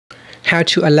how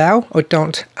to allow or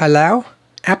don't allow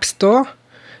App Store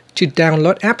to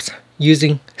download apps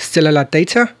using cellular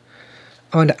data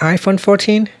on the iPhone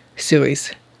 14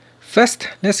 series. First,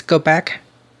 let's go back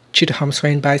to the home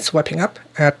screen by swiping up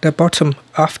at the bottom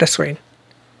of the screen.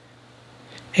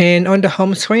 And on the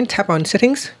home screen, tap on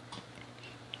Settings.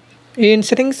 In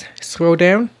Settings, scroll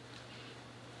down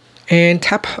and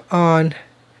tap on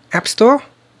App Store.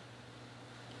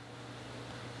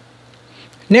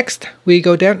 Next, we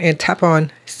go down and tap on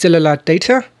Cellular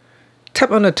Data.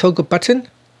 Tap on the toggle button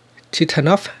to turn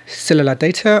off cellular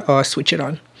data or switch it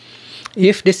on.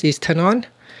 If this is turned on,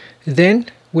 then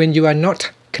when you are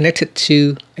not connected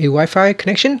to a Wi-Fi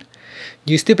connection,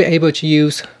 you'll still be able to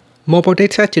use mobile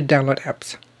data to download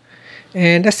apps.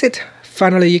 And that's it.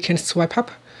 Finally, you can swipe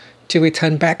up to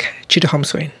return back to the home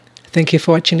screen. Thank you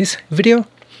for watching this video.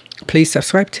 Please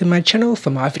subscribe to my channel for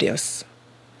more videos.